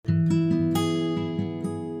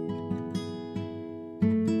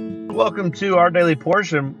Welcome to Our Daily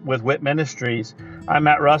Portion with WIT Ministries. I'm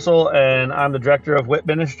Matt Russell, and I'm the director of WIT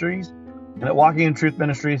Ministries. And at Walking in Truth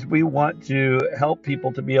Ministries, we want to help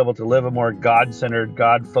people to be able to live a more God-centered,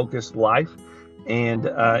 God-focused life, and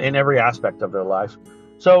in every aspect of their life.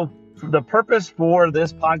 So the purpose for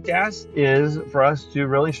this podcast is for us to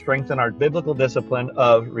really strengthen our biblical discipline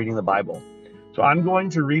of reading the Bible. So I'm going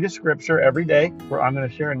to read a scripture every day where I'm going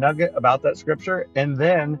to share a nugget about that scripture, and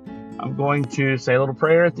then I'm going to say a little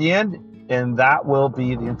prayer at the end, and that will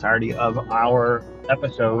be the entirety of our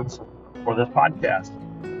episodes for this podcast.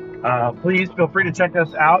 Please feel free to check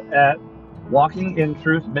us out at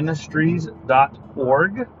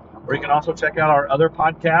walkingintruthministries.org, or you can also check out our other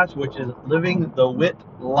podcast, which is Living the WIT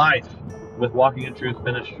Life with Walking in Truth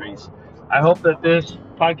Ministries. I hope that this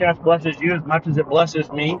podcast blesses you as much as it blesses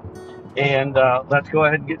me. And let's go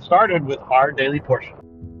ahead and get started with our daily portion.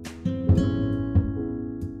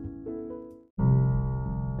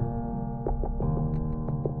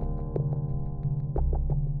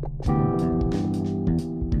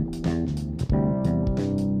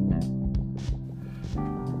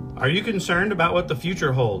 Are you concerned about what the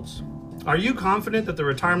future holds? Are you confident that the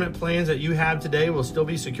retirement plans that you have today will still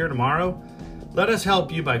be secure tomorrow? Let us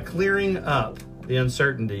help you by clearing up the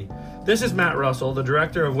uncertainty. This is Matt Russell, the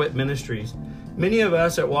director of WIT Ministries. Many of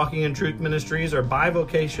us at Walking in Truth Ministries are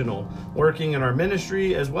bivocational, working in our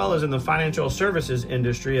ministry as well as in the financial services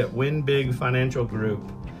industry at Win Big Financial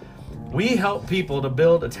Group. We help people to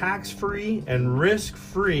build a tax-free and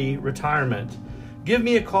risk-free retirement. Give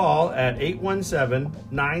me a call at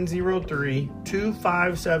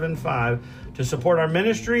 817-903-2575 to support our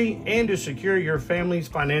ministry and to secure your family's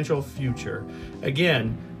financial future.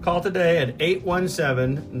 Again, call today at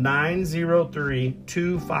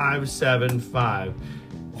 817-903-2575.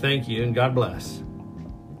 Thank you and God bless.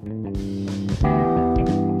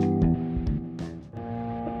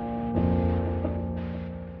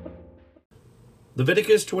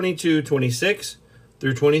 Leviticus 22:26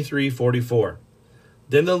 through 23:44.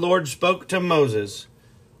 Then the Lord spoke to Moses,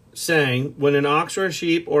 saying, when an ox or a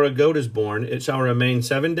sheep or a goat is born, it shall remain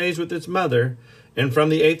 7 days with its mother, and from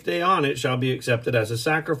the 8th day on it shall be accepted as a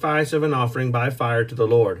sacrifice of an offering by fire to the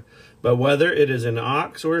Lord. But whether it is an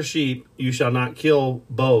ox or a sheep, you shall not kill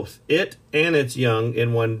both it and its young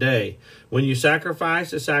in 1 day. When you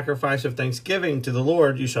sacrifice a sacrifice of thanksgiving to the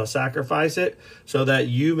Lord, you shall sacrifice it so that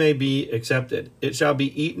you may be accepted. It shall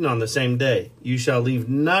be eaten on the same day. You shall leave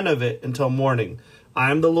none of it until morning. I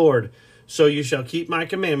am the Lord. So you shall keep my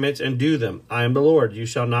commandments and do them. I am the Lord. You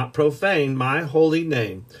shall not profane my holy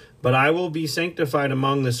name. But I will be sanctified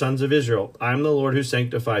among the sons of Israel. I am the Lord who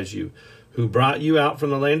sanctifies you, who brought you out from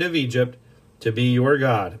the land of Egypt to be your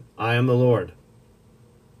God. I am the Lord.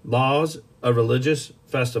 Laws of religious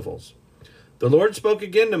festivals. The Lord spoke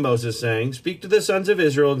again to Moses, saying, speak to the sons of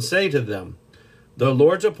Israel and say to them, the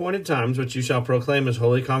Lord's appointed times, which you shall proclaim as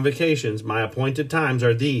holy convocations, my appointed times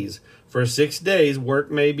are these. For 6 days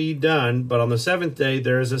work may be done, but on the 7th day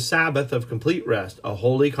there is a Sabbath of complete rest, a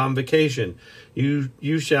holy convocation.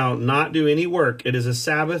 You shall not do any work. It is a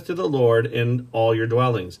Sabbath to the Lord in all your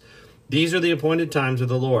dwellings. These are the appointed times of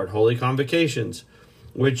the Lord, holy convocations,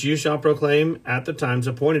 which you shall proclaim at the times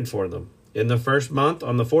appointed for them. In the first month,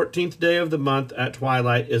 on the 14th day of the month at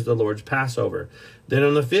twilight, is the Lord's Passover. Then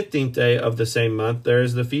on the 15th day of the same month, there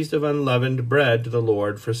is the feast of unleavened bread to the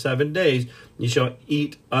Lord. For 7 days you shall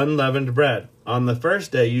eat unleavened bread. On the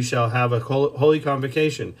first day you shall have a holy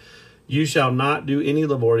convocation. You shall not do any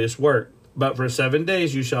laborious work. But for 7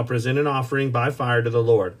 days you shall present an offering by fire to the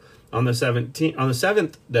Lord. On the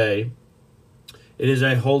 7th day it is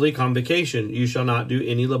a holy convocation. You shall not do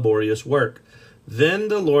any laborious work. Then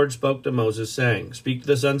the Lord spoke to Moses, saying, speak to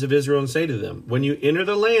the sons of Israel and say to them, when you enter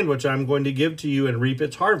the land which I am going to give to you and reap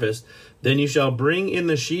its harvest, then you shall bring in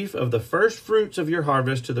the sheaf of the first fruits of your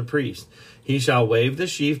harvest to the priest. He shall wave the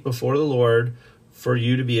sheaf before the Lord for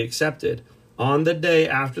you to be accepted. On the day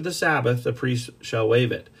after the Sabbath, the priest shall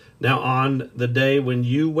wave it. Now on the day when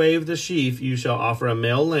you wave the sheaf, you shall offer a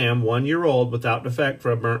male lamb 1 year old without defect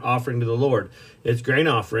for a burnt offering to the Lord. Its grain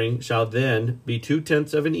offering shall then be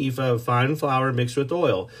 2/10 of an ephah of fine flour mixed with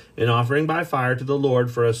oil, an offering by fire to the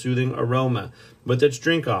Lord for a soothing aroma, with its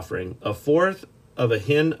drink offering, 1/4 of a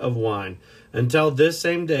hin of wine. Until this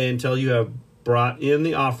same day, until you have brought in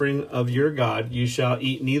the offering of your God, you shall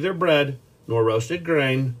eat neither bread, nor roasted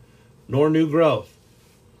grain, nor new growth.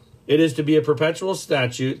 It is to be a perpetual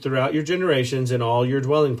statute throughout your generations in all your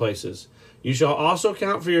dwelling places. You shall also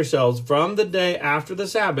count for yourselves from the day after the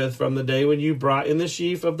Sabbath, from the day when you brought in the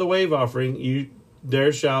sheaf of the wave offering,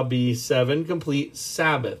 there shall be 7 complete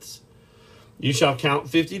Sabbaths. You shall count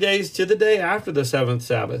 50 days to the day after the 7th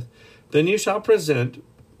Sabbath. Then you shall present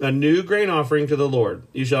a new grain offering to the Lord.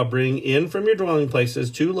 You shall bring in from your dwelling places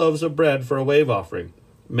 2 loaves of bread for a wave offering,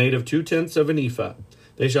 made of 2/10 of an ephah.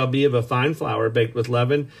 They shall be of a fine flour, baked with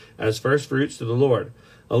leaven as first fruits to the Lord.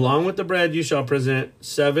 Along with the bread you shall present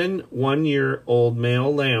 7 one-year-old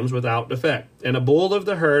male lambs without defect, and a bull of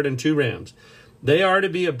the herd and 2 rams. They are to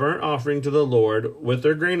be a burnt offering to the Lord, with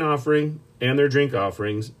their grain offering and their drink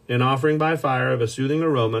offerings, an offering by fire of a soothing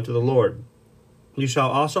aroma to the Lord. You shall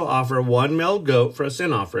also offer 1 male goat for a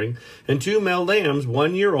sin offering, and 2 male lambs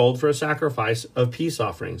 1 year old for a sacrifice of peace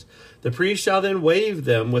offerings. The priest shall then wave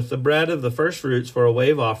them with the bread of the first fruits for a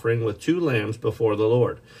wave offering with 2 lambs before the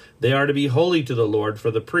Lord. They are to be holy to the Lord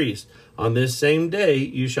for the priest. On this same day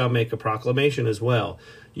you shall make a proclamation as well.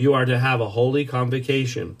 You are to have a holy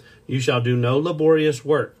convocation. You shall do no laborious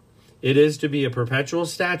work. It is to be a perpetual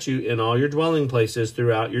statute in all your dwelling places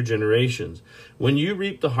throughout your generations. When you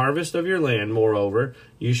reap the harvest of your land, moreover,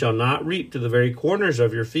 you shall not reap to the very corners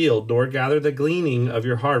of your field, nor gather the gleaning of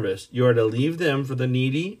your harvest. You are to leave them for the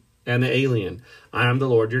needy and the alien. I am the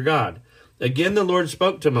Lord your God. Again the Lord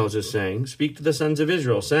spoke to Moses, saying, Speak to the sons of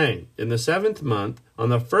Israel, saying, In the 7th month, on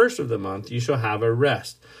the 1st of the month, you shall have a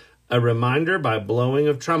rest, a reminder by blowing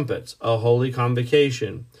of trumpets, a holy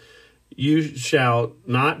convocation. You shall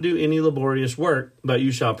not do any laborious work, but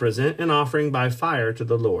you shall present an offering by fire to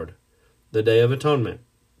the Lord. The Day of Atonement.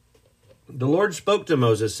 The Lord spoke to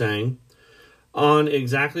Moses, saying, On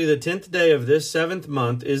exactly the 10th day of this 7th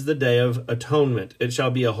month is the Day of Atonement. It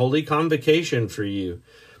shall be a holy convocation for you.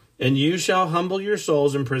 And you shall humble your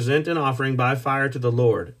souls and present an offering by fire to the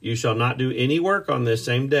Lord. You shall not do any work on this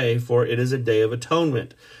same day, for it is a day of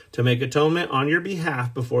atonement, to make atonement on your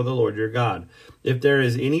behalf before the Lord your God. If there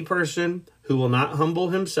is any person who will not humble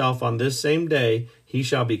himself on this same day, he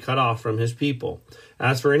shall be cut off from his people.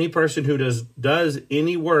 As for any person who does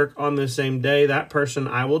any work on the same day, that person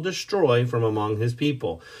I will destroy from among his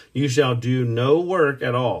people. You shall do no work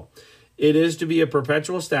at all. It is to be a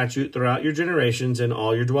perpetual statute throughout your generations in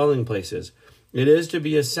all your dwelling places. It is to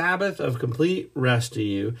be a Sabbath of complete rest to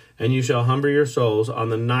you, and you shall humble your souls on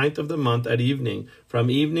the 9th of the month at evening.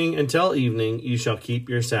 From evening until evening you shall keep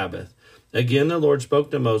your Sabbath. Again the Lord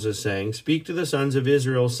spoke to Moses, saying, Speak to the sons of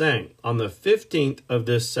Israel, saying, On the 15th of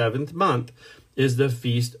this 7th month is the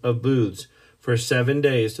Feast of Booths, for 7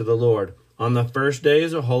 days to the Lord. On the 1st day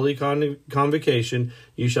is a holy convocation.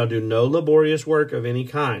 You shall do no laborious work of any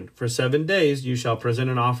kind. For 7 days you shall present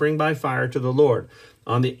an offering by fire to the Lord.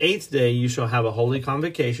 On the 8th day you shall have a holy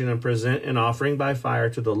convocation and present an offering by fire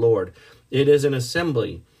to the Lord. It is an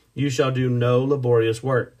assembly. You shall do no laborious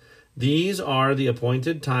work. These are the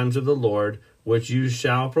appointed times of the Lord, which you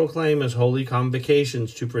shall proclaim as holy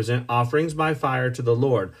convocations, to present offerings by fire to the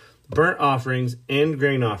Lord, burnt offerings and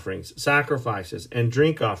grain offerings, sacrifices and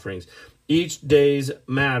drink offerings, each day's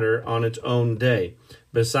matter on its own day,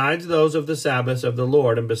 besides those of the Sabbaths of the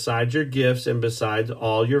Lord, and besides your gifts, and besides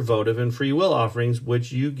all your votive and free will offerings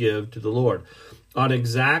which you give to the Lord. On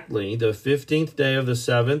exactly the 15th day of the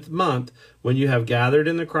 7th month, when you have gathered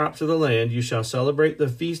in the crops of the land, you shall celebrate the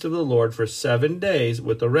feast of the Lord for 7 days,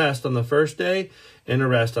 with a rest on the 1st day and a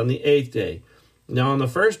rest on the 8th day. Now on the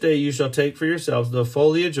 1st day you shall take for yourselves the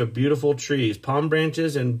foliage of beautiful trees, palm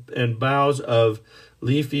branches and boughs of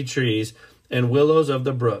leafy trees, and willows of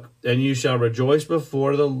the brook, and you shall rejoice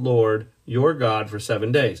before the Lord your God for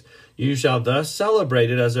 7 days. You shall thus celebrate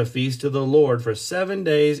it as a feast to the Lord for 7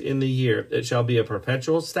 days in the year. It shall be a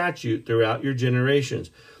perpetual statute throughout your generations.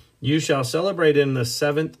 You shall celebrate it in the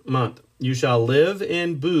 7th month. You shall live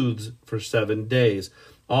in booths for 7 days.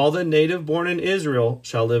 All the native born in Israel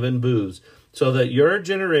shall live in booths, so that your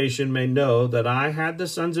generation may know that I had the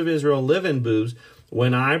sons of Israel live in booths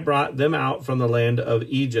when I brought them out from the land of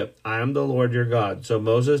Egypt. I am the Lord your God. So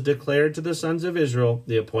Moses declared to the sons of Israel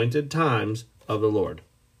the appointed times of the Lord.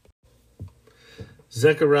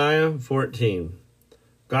 Zechariah 14.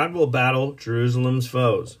 God will battle Jerusalem's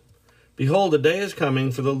foes. Behold, a day is coming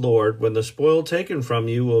for the Lord when the spoil taken from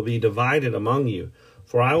you will be divided among you.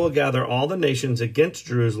 For I will gather all the nations against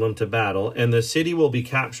Jerusalem to battle, and the city will be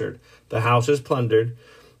captured, the houses plundered,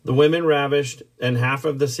 the women ravished, and half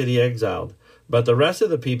of the city exiled. But the rest of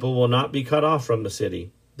the people will not be cut off from the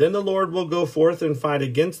city. Then the Lord will go forth and fight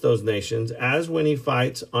against those nations, as when he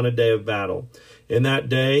fights on a day of battle. In that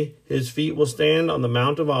day his feet will stand on the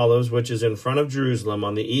Mount of Olives, which is in front of Jerusalem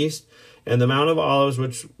on the east, and the Mount of Olives,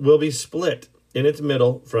 which will be split in its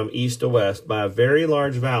middle from east to west by a very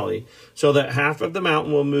large valley, so that half of the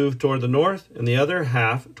mountain will move toward the north, and the other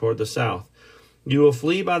half toward the south. You will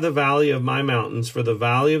flee by the valley of my mountains, for the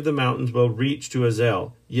valley of the mountains will reach to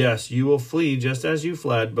Azel. Yes, you will flee just as you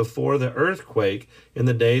fled before the earthquake in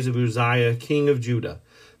the days of Uzziah, king of Judah.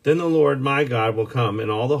 Then the Lord my God will come, and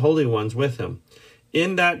all the holy ones with him.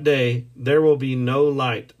 In that day there will be no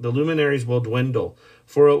light. The luminaries will dwindle,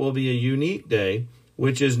 for it will be a unique day,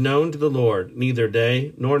 which is known to the Lord, neither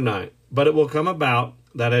day nor night. But it will come about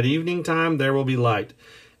that at evening time there will be light.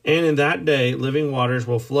 And in that day living waters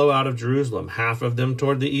will flow out of Jerusalem, half of them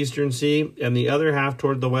toward the eastern sea, and the other half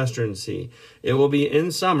toward the western sea. It will be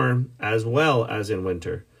in summer as well as in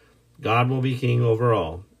winter. God will be king over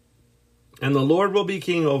all. And the Lord will be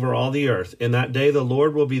king over all the earth. In that day the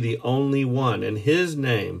Lord will be the only one, and his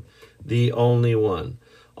name the only one.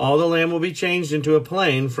 All the land will be changed into a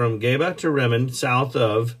plain from Geba to Rimmon, south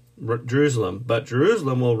of Jerusalem. But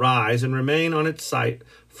Jerusalem will rise and remain on its site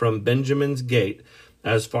from Benjamin's gate,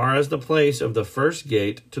 as far as the place of the first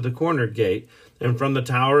gate to the corner gate, and from the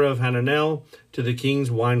tower of Hananel to the king's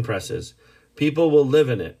wine presses. People will live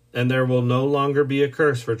in it, and there will no longer be a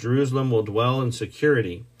curse, for Jerusalem will dwell in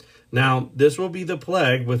security. Now, this will be the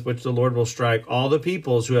plague with which the Lord will strike all the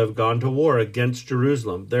peoples who have gone to war against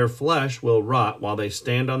Jerusalem. Their flesh will rot while they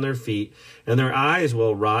stand on their feet, and their eyes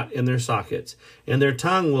will rot in their sockets, and their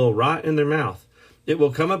tongue will rot in their mouth. It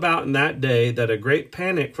will come about in that day that a great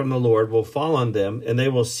panic from the Lord will fall on them, and they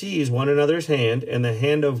will seize one another's hand, and the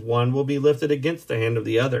hand of one will be lifted against the hand of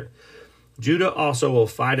the other. Judah also will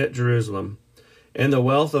fight at Jerusalem, and the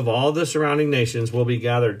wealth of all the surrounding nations will be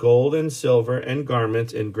gathered, gold and silver and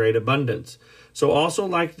garments in great abundance. So also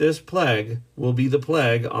like this plague will be the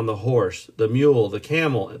plague on the horse, the mule, the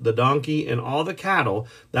camel, the donkey, and all the cattle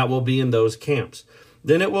that will be in those camps.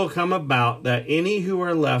 Then it will come about that any who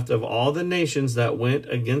are left of all the nations that went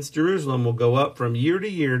against Jerusalem will go up from year to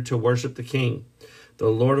year to worship the King, the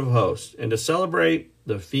Lord of hosts, and to celebrate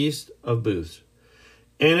the Feast of Booths.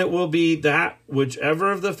 And it will be that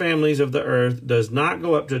whichever of the families of the earth does not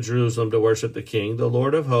go up to Jerusalem to worship the King, the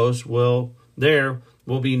Lord of hosts, there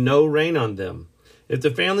will be no rain on them. If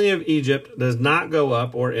the family of Egypt does not go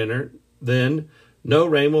up or enter, then no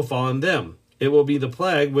rain will fall on them. It will be the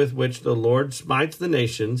plague with which the Lord smites the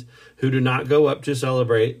nations who do not go up to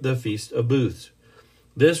celebrate the Feast of Booths.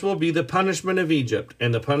 This will be the punishment of Egypt,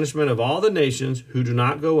 and the punishment of all the nations who do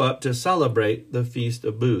not go up to celebrate the Feast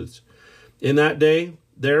of Booths. In that day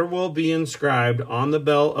there will be inscribed on the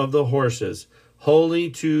belt of the horses,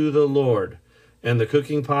 Holy to the Lord. And the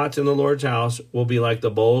cooking pots in the Lord's house will be like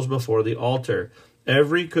the bowls before the altar.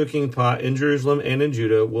 Every cooking pot in Jerusalem and in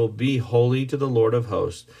Judah will be holy to the Lord of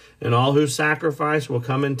hosts. And all who sacrifice will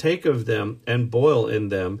come and take of them and boil in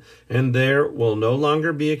them. And there will no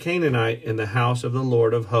longer be a Canaanite in the house of the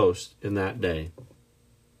Lord of hosts in that day.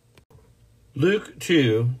 Luke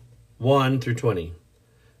 2, 1-20.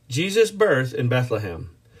 Jesus' birth in Bethlehem.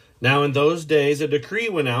 Now in those days a decree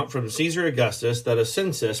went out from Caesar Augustus that a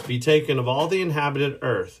census be taken of all the inhabited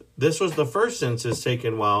earth. This was the first census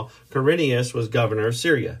taken while Quirinius was governor of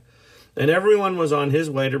Syria. And everyone was on his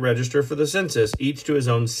way to register for the census, each to his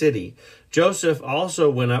own city. Joseph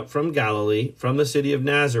also went up from Galilee, from the city of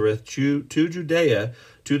Nazareth to Judea,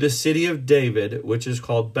 to the city of David, which is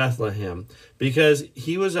called Bethlehem, because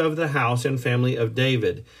he was of the house and family of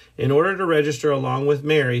David, in order to register along with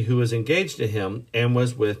Mary, who was engaged to him and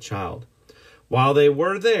was with child. While they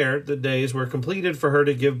were there, the days were completed for her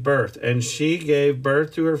to give birth, and she gave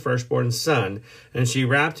birth to her firstborn son, and she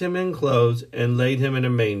wrapped him in clothes and laid him in a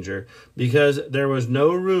manger, because there was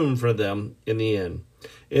no room for them in the inn.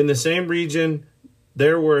 In the same region,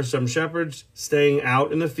 there were some shepherds staying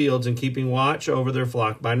out in the fields and keeping watch over their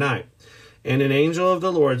flock by night. And an angel of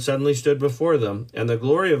the Lord suddenly stood before them, and the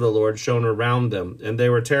glory of the Lord shone around them, and they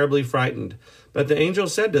were terribly frightened. But the angel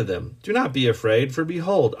said to them, "Do not be afraid, for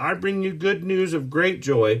behold, I bring you good news of great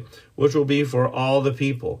joy, which will be for all the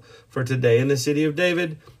people. For today in the city of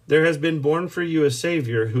David there has been born for you a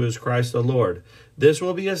Savior, who is Christ the Lord. This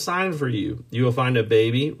will be a sign for you. You will find a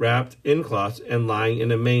baby wrapped in cloths and lying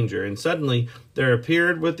in a manger." And suddenly there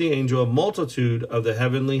appeared with the angel a multitude of the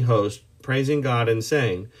heavenly host, praising God and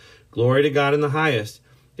saying, "Glory to God in the highest,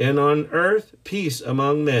 and on earth peace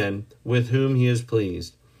among men with whom he is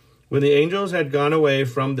pleased." When the angels had gone away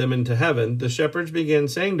from them into heaven, the shepherds began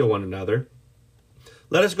saying to one another,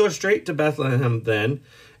 "Let us go straight to Bethlehem then,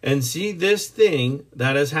 and see this thing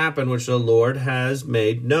that has happened, which the Lord has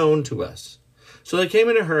made known to us." So they came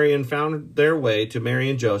in a hurry and found their way to Mary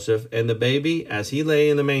and Joseph, and the baby as he lay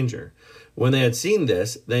in the manger. When they had seen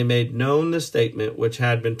this, they made known the statement which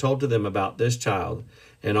had been told to them about this child.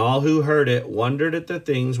 And all who heard it wondered at the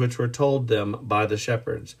things which were told them by the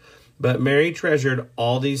shepherds. But Mary treasured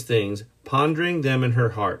all these things, pondering them in her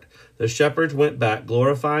heart. The shepherds went back,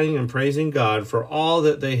 glorifying and praising God for all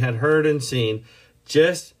that they had heard and seen,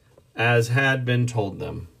 just as had been told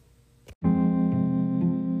them.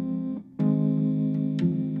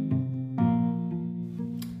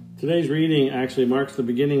 Today's reading actually marks the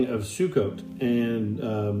beginning of Sukkot, and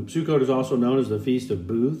Sukkot is also known as the Feast of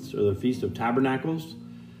Booths or the Feast of Tabernacles.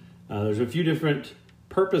 There's a few different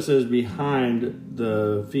purposes behind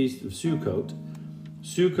the Feast of Sukkot.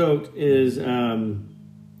 Sukkot is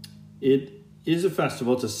it is a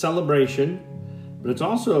festival. It's a celebration, but it's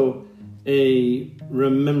also a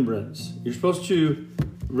remembrance. You're supposed to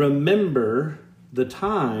remember the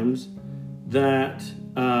times that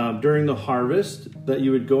during the harvest that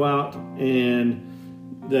you would go out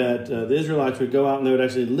and that the Israelites would go out and they would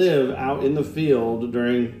actually live out in the field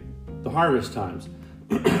during the harvest times.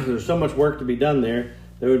 There's so much work to be done there.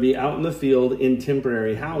 They would be out in the field in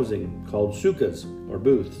temporary housing called sukkahs or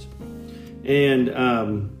booths. And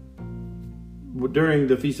during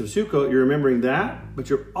the Feast of Sukkot, you're remembering that, but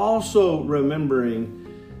you're also remembering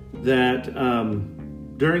that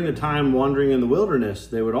during the time wandering in the wilderness,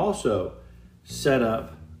 they would also set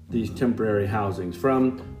up these temporary housings.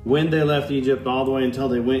 From when they left Egypt all the way until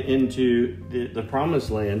they went into the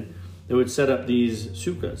Promised Land, they would set up these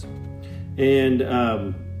sukkahs. And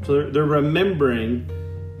so they're remembering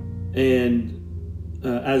and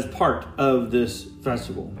as part of this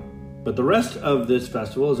festival. But the rest of this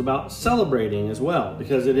festival is about celebrating as well,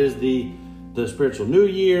 because it is the spiritual new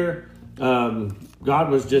year.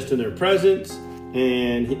 God was just in their presence,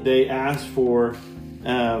 and they asked for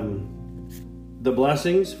the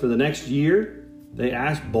blessings for the next year. They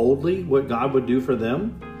asked boldly what God would do for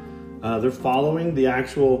them. They're following the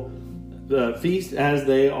actual feast as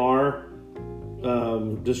they are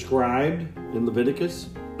described in Leviticus,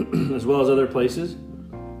 as well as other places.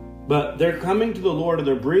 But they're coming to the Lord, and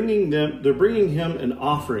they're bringing him an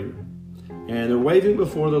offering, and they're waving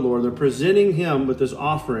before the Lord. They're presenting him with this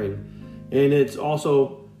offering, and it's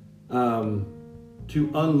also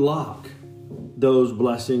to unlock those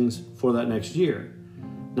blessings for that next year.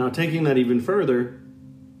 Now, taking that even further,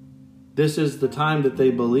 this is the time that they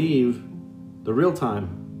believe, the real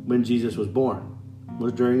time when Jesus was born,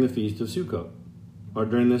 was during the Feast of Sukkot, or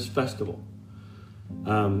during this festival.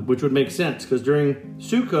 Which would make sense, because during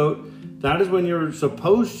Sukkot, that is when you're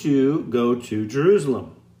supposed to go to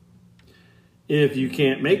Jerusalem. If you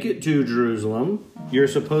can't make it to Jerusalem, you're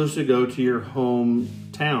supposed to go to your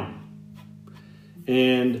hometown.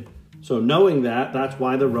 And so knowing that, that's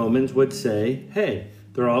why the Romans would say, hey,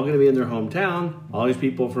 they're all going to be in their hometown. All these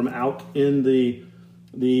people from out in the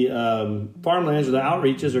farmlands or the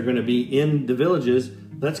outreaches are going to be in the villages.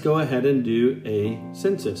 Let's go ahead and do a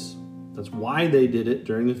census. That's why they did it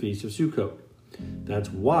during the Feast of Sukkot. That's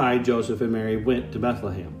why Joseph and Mary went to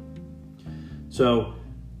Bethlehem. So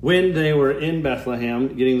when they were in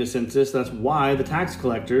Bethlehem getting the census, that's why the tax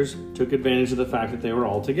collectors took advantage of the fact that they were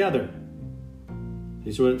all together.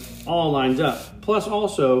 So it all lines up. Plus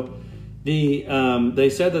also, they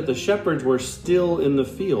said that the shepherds were still in the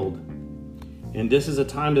field. And this is a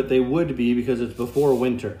time that they would be, because it's before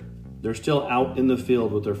winter. They're still out in the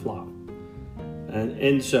field with their flock.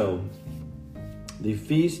 And so the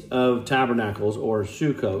Feast of Tabernacles, or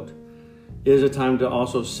Sukkot, is a time to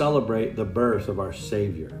also celebrate the birth of our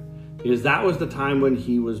Savior, because that was the time when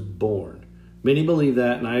he was born. Many believe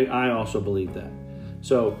that, and I also believe that.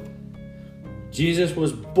 So Jesus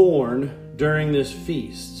was born during this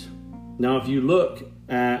feast. Now, if you look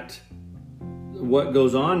at what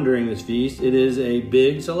goes on during this feast, it is a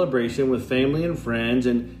big celebration with family and friends,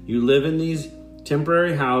 and you live in these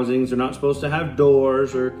temporary housings. They're not supposed to have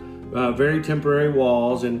doors or very temporary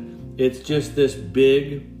walls, and it's just this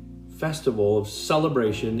big festival of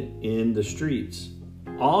celebration in the streets,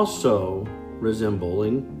 also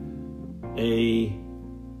resembling a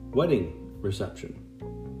wedding reception.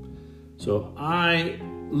 So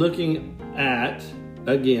looking at,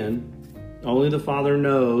 again, only the Father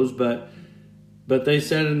knows, but they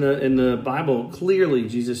said in the Bible, clearly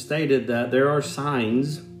Jesus stated that there are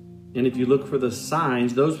signs. And if you look for the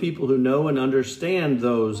signs, those people who know and understand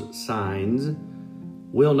those signs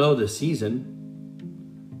will know the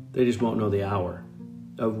season. They just won't know the hour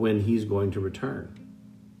of when he's going to return.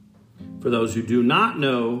 For those who do not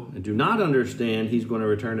know and do not understand, he's going to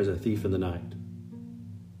return as a thief in the night.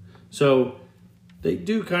 So they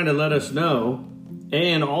do kind of let us know,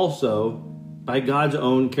 and also by God's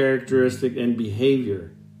own characteristic and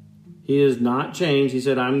behavior. He has not changed. He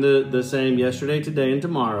said, I'm the same yesterday, today, and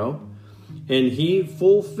tomorrow. And he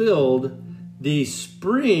fulfilled the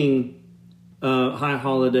spring high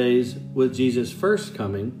holidays with Jesus' first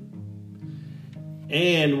coming.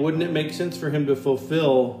 And wouldn't it make sense for him to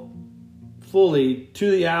fulfill fully to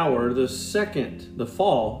the hour the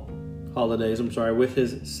fall holidays, with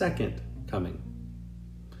his second coming?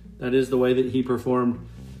 That is the way that he performed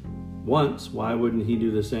once. Why wouldn't he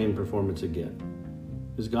do the same performance again?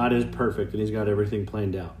 because God is perfect and he's got everything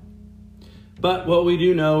planned out. But what we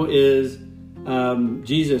do know is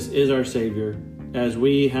Jesus is our Savior. As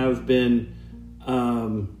we have been,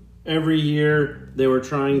 every year they were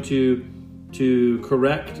trying to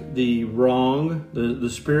correct the wrong, the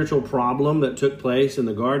spiritual problem that took place in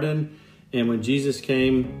the garden. And when Jesus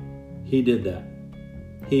came, he did that.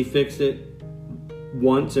 He fixed it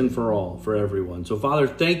once and for all, for everyone. So Father,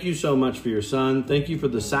 thank you so much for your Son. Thank you for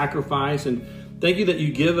the sacrifice, and thank you that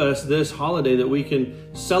you give us this holiday that we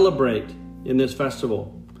can celebrate in this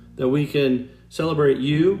festival, that we can celebrate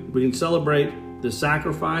you, we can celebrate the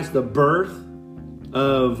sacrifice, the birth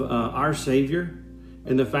of our Savior,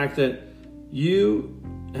 and the fact that you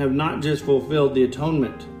have not just fulfilled the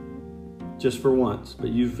atonement just for once, but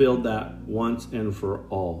you filled that once and for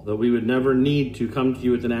all, that we would never need to come to you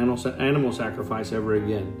with an animal sacrifice ever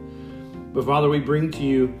again. But Father, we bring to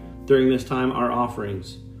you during this time our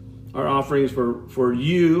offerings for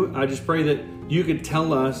you. I just pray that you could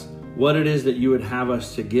tell us what it is that you would have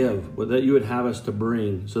us to give, what that you would have us to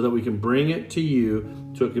bring, so that we can bring it to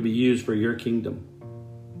you so it could be used for your kingdom.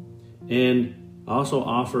 And also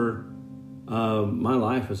offer my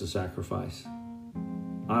life as a sacrifice.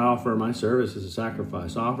 I offer my service as a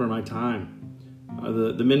sacrifice. I offer my time.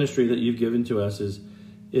 The ministry that you've given to us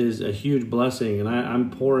is a huge blessing, and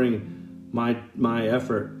I'm pouring my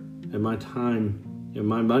effort and my time and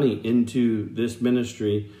my money into this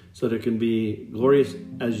ministry so that it can be glorious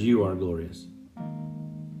as you are glorious.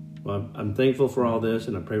 Well, I'm thankful for all this,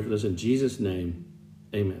 and I pray for this in Jesus' name.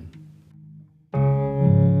 Amen.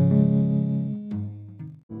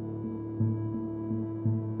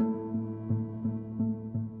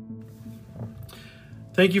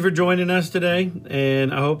 Thank you for joining us today,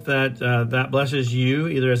 and I hope that that blesses you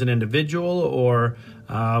either as an individual or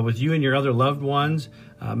with you and your other loved ones.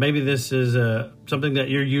 Maybe this is something that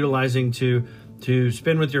you're utilizing to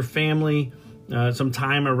spend with your family, some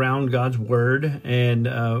time around God's Word, and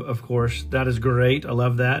of course, that is great. I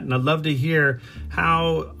love that, and I'd love to hear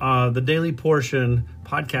how the Daily Portion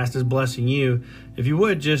podcast is blessing you. If you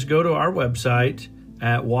would, just go to our website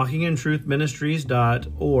at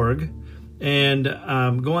walkingintruthministries.org. And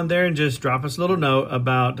go on there and just drop us a little note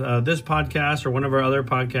about this podcast or one of our other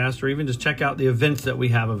podcasts, or even just check out the events that we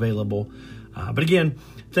have available. But again,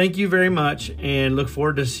 thank you very much, and look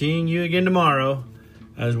forward to seeing you again tomorrow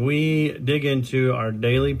as we dig into our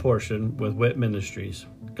daily portion with WIT Ministries.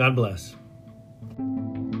 God bless.